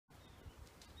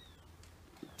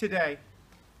Today,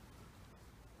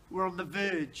 we're on the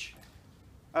verge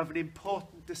of an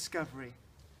important discovery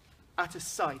at a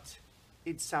site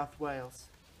in South Wales.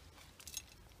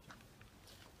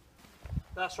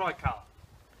 That's right, Carl.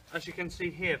 As you can see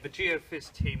here, the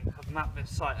geophys team have mapped this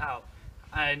site out,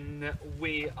 and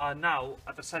we are now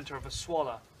at the centre of a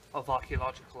swallow of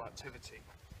archaeological activity.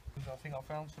 I think I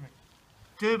found something.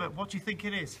 Dermot, what do you think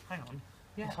it is? Hang on.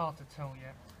 Yeah. It's hard to tell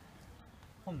yet.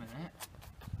 1 minute.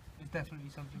 There's definitely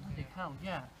something Bloody here. hell,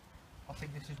 yeah. I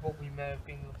think this is what we may have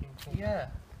been looking for. Yeah.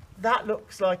 That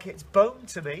looks like it's bone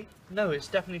to me. No, it's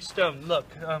definitely stone. Look,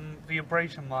 the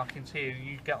abrasion markings here,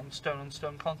 you get on stone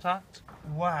contact.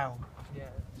 Wow. Yeah,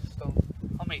 it's stone.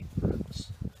 I mean,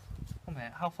 1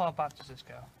 minute, how far back does this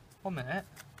go? 1 minute.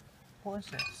 What is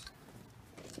this?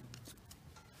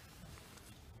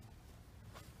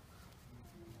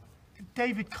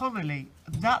 David Connolly,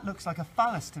 that looks like a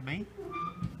phallus to me.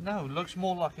 No, looks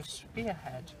more like a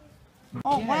spearhead.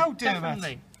 Oh Yeah, wow, Dermot.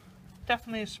 definitely.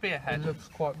 Definitely a spearhead. It looks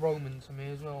quite Roman to me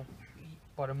as well,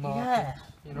 by the markings, Yeah.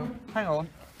 you know. Hang on,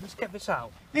 let's get this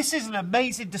out. This is an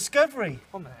amazing discovery.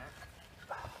 1 minute.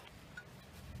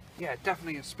 Yeah,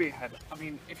 definitely a spearhead. I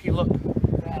mean, if you look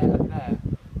there and there,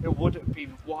 it would have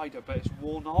been wider, but it's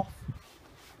worn off.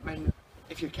 And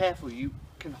if you're careful, you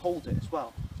can hold it as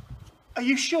well. Are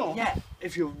you sure? Yeah,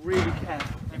 if you're really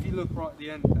careful. If you look right at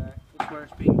the end there, it's where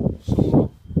it's been sawed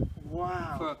off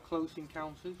Wow. for close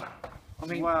encounters. I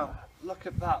mean, Wow. look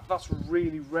at that. That's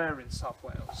really rare in South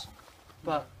Wales.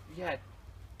 But yeah,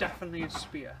 definitely a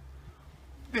spear.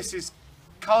 This is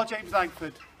Karl-James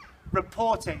Langford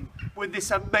reporting with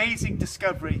this amazing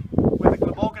discovery with the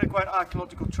Glamorgan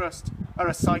Archaeological Trust are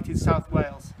a site in South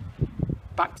Wales.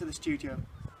 Back to the studio.